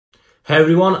Hey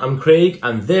everyone, I'm Craig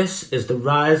and this is the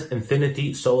Rise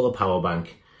Infinity Solar Powerbank.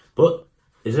 But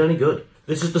is it any good?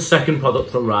 This is the second product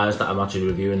from Rise that I'm actually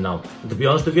reviewing now. And to be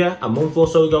honest with you, a month or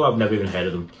so ago I've never even heard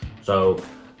of them. So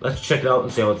let's check it out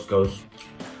and see how it goes.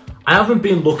 I haven't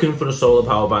been looking for a solar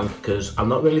power bank because I'm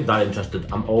not really that interested.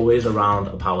 I'm always around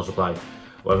a power supply.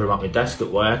 Whether I'm at my desk at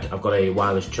work, I've got a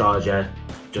wireless charger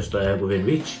just within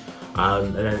reach.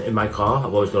 And then in my car,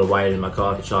 I've always got a wire in my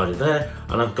car to charge it there.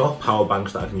 And I've got power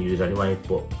banks that I can use anyway,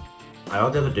 but I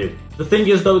hardly ever do. The thing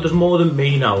is though, there's more than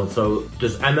me now. So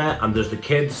there's Emma and there's the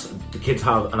kids. The kids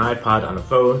have an iPad and a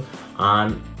phone.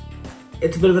 And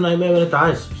it's a bit of a nightmare when it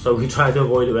dies. So we try to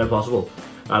avoid it where possible.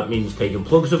 That means taking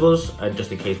plugs with us, and just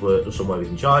in case we're somewhere we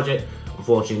can charge it.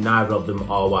 Unfortunately, neither of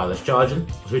them are wireless charging,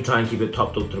 so we try and keep it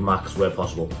topped up to the max where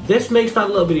possible. This makes that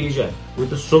a little bit easier. With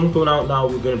the sun coming out now,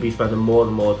 we're going to be spending more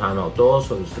and more time outdoors,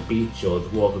 whether it's the beach or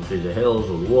just walking through the hills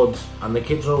or the woods. And the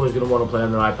kids are always going to want to play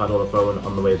on their iPad or their phone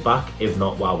on the way back, if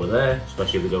not while we're there,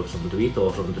 especially if we go for something to eat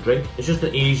or something to drink. It's just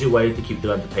an easier way to keep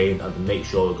them entertained and to make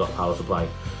sure we've got power supply.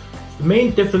 The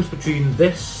main difference between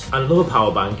this and another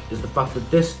power bank is the fact that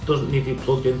this doesn't need to be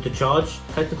plugged in to charge,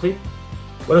 technically.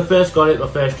 When I first got it, my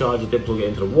first charger did plug it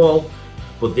into the wall,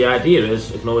 but the idea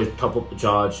is you can always top up the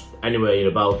charge anywhere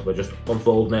you're about by just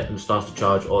unfolding it and it starts to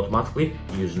charge automatically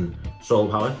using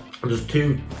solar power. And there's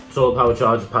two solar power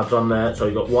charger pads on there, so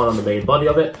you've got one on the main body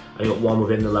of it, and you've got one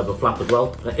within the leather flap as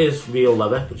well. It is real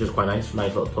leather, which is quite nice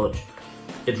little touch.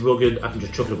 It's rugged, I can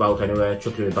just chuck it about anywhere,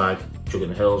 chuck it in my bag, chuck it in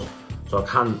the hills, so I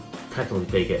can technically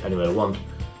take it anywhere I want.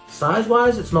 Size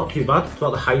wise, it's not too bad. It's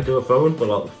about the height of a phone, but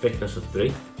about the thickness of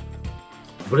 3.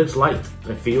 But it's light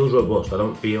and it feels robust. I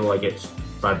don't feel like it's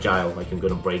fragile, like I'm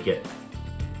going to break it.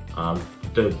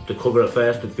 The cover at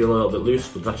first did feel a little bit loose,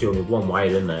 but there's actually only one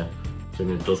wire in there, so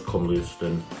when it does come loose,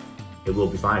 then it will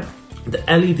be fine. The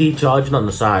LED charging on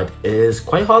the side is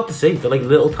quite hard to see. They're like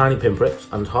little tiny pinpricks,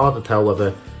 and it's hard to tell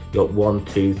whether you got 1,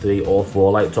 2, 3 or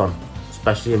 4 lights on,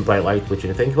 especially in bright light, which when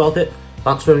you think about it,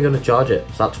 that's where I'm going to charge it.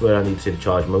 So that's where I need to see the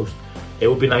charge most. It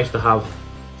would be nice to have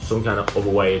some kind of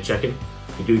other way of checking.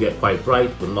 You do get quite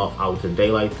bright, but not out in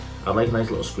daylight. I like a nice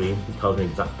little screen that tells me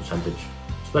the exact percentage,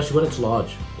 especially when it's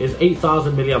large. It's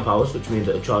 8,000 milliamp hours, which means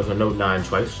that it'll charge my Note 9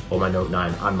 twice, or my Note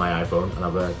 9 and my iPhone, and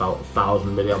I've about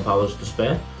 1,000 milliamp hours to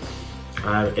spare.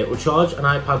 And it will charge an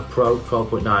iPad Pro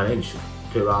 12.9 inch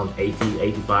to around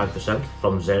 80-85%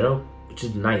 from 0, which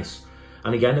is nice.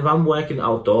 And again, if I'm working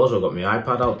outdoors or I've got my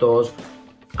iPad outdoors,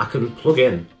 I can plug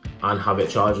in and have it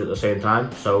charged at the same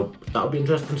time, so that'll be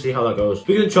interesting to see how that goes.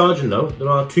 Speaking of charging though, there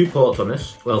are 2 ports on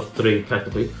this, well 3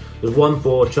 technically. There's one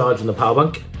for charging the power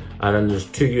bank, and then there's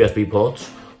 2 USB ports.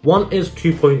 One is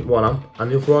 2.1 amp,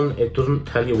 and the other one, it doesn't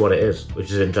tell you what it is, which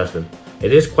is interesting.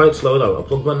 It is quite slow though. I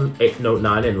plugged my Note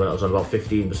 9 in when it was on about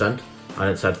 15%, and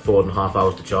it said 4.5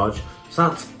 hours to charge, so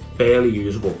that's barely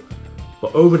usable.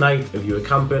 But overnight, if you were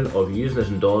camping or if you're using this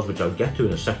indoors, which I'll get to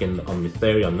in a second on my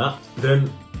theory on that,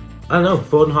 then I don't know,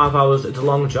 4.5 hours, it's a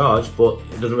long charge, but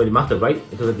it doesn't really matter, right?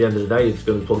 Because at the end of the day, it's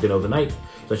going to be plugged in overnight.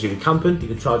 So if you're camping, you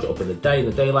can charge it up in the day, in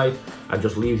the daylight, and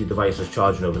just leave your devices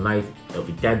charging overnight. It'll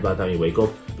be dead by the time you wake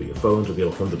up, but your phones will be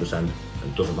at 100%, and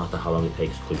it doesn't matter how long it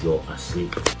takes because you're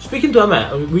asleep. Speaking to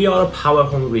Emma, we are a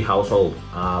power-hungry household,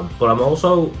 but I'm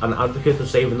also an advocate of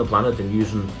saving the planet and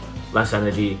using less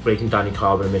energy, breaking down your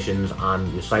carbon emissions, and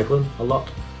recycling a lot.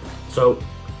 So,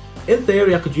 in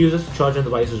theory, I could use this to charge my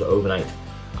devices overnight.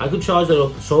 I could charge it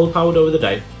up solar powered over the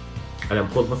day, and then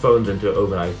plug my phones into it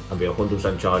overnight and be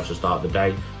 100% charged to start the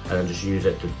day, and then just use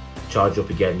it to charge up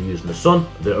again using the sun,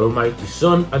 the almighty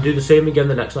sun, and do the same again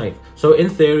the next night. So in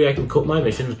theory, I can cut my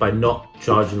emissions by not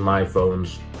charging my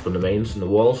phones from the mains and the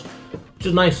walls, which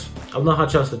is nice. I've not had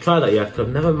a chance to try that yet because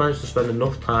I've never managed to spend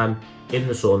enough time in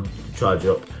the sun to charge it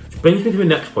up. Which brings me to the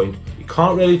next point. You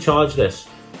can't really charge this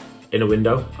in a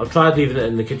window. I've tried leaving it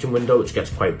in the kitchen window, which gets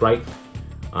quite bright,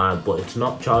 but it's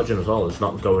not charging at all. It's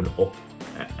not going up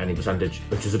any percentage,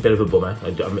 which is a bit of a bummer.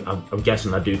 I'm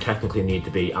guessing I do technically need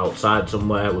to be outside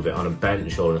somewhere with it on a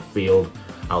bench or in a field,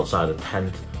 outside a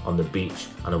tent, on the beach,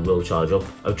 and it will charge up.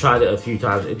 I've tried it a few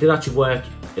times. It did actually work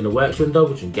in the works window,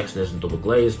 which I'm guessing isn't double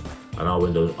glazed, and our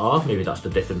windows are. Maybe that's the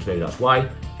difference, maybe that's why.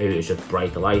 Maybe it's just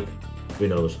brighter light, who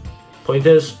knows. Point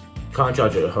is, can't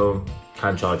charge it at home,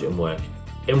 can charge it in work.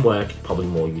 In work, probably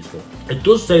more useful. It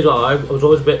does say that I was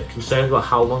always a bit concerned about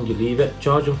how long you leave it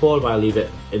charging for. If I leave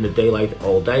it in the daylight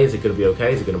all day, is it going to be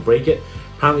okay? Is it going to break it?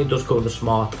 Apparently it does come with a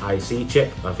smart IC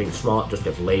chip. I think smart just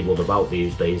gets labelled about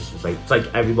these days. It's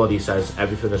like everybody says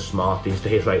everything is smart these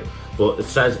days, right? But it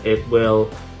says it will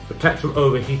protect from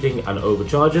overheating and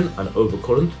overcharging and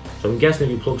overcurrent. So I'm guessing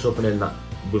if you plug something in that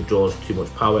withdraws too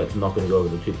much power, it's not going to go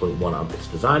over the 2.1 amp it's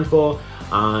designed for.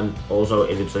 And also,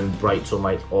 if it's in bright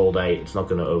sunlight all day, it's not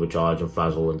going to overcharge and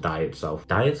frazzle and die itself.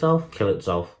 Die itself? Kill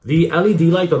itself. The LED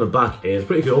light on the back is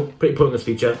pretty cool, pretty pointless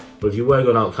feature, but if you were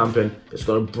going out camping, it's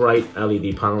got a bright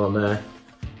LED panel on there.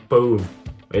 Boom.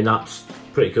 I mean, that's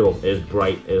pretty cool. It is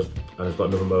bright, and it's got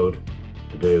another mode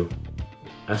to do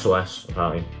SOS,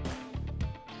 apparently.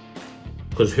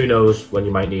 Because who knows when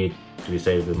you might need to be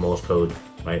saved with Morse code,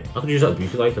 right? I could use that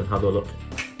beauty light and have a look.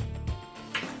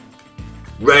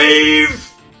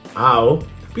 Rave! Ow.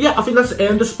 But yeah, I think that's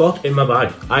earned a spot in my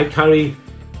bag. I carry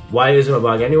wires in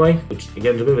my bag anyway, which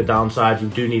again is a bit of a downside. You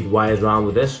do need wires around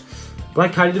with this. But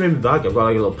I carry them in my bag. I've got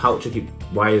like a little pouch to keep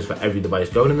wires for every device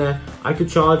going in there. I could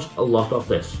charge a lot off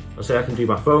this. Let's say I can do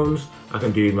my phones, I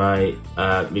can do my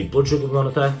blood sugar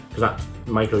monitor, because that's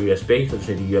micro USB, so I just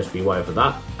need a USB wire for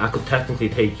that. I could technically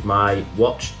take my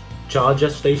watch charger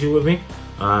station with me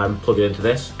and plug it into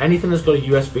this. Anything that's got a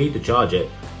USB to charge it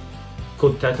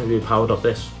could technically be powered off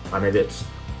this, and if it's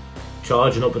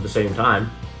charging up at the same time,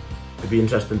 it'd be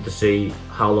interesting to see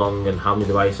how long and how many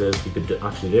devices you could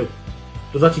actually do.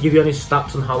 Does it actually give you any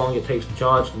stats on how long it takes to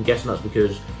charge? I'm guessing that's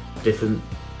because different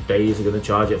days are going to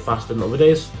charge it faster than other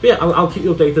days. But yeah, I'll keep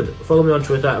you updated. Follow me on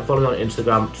Twitter and follow me on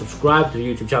Instagram. Subscribe to the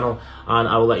YouTube channel and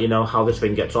I will let you know how this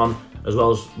thing gets on, as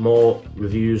well as more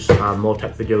reviews and more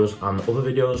tech videos and other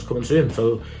videos coming soon.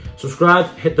 So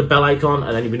subscribe, hit the bell icon,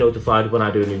 and then you'll be notified when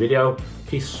I do a new video.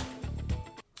 Peace.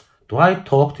 Do I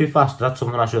talk too fast? That's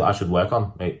something I should work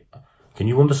on. Wait, can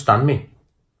you understand me?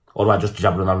 Or do I just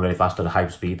jabber on really fast at a high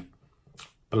speed?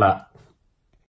 Blah.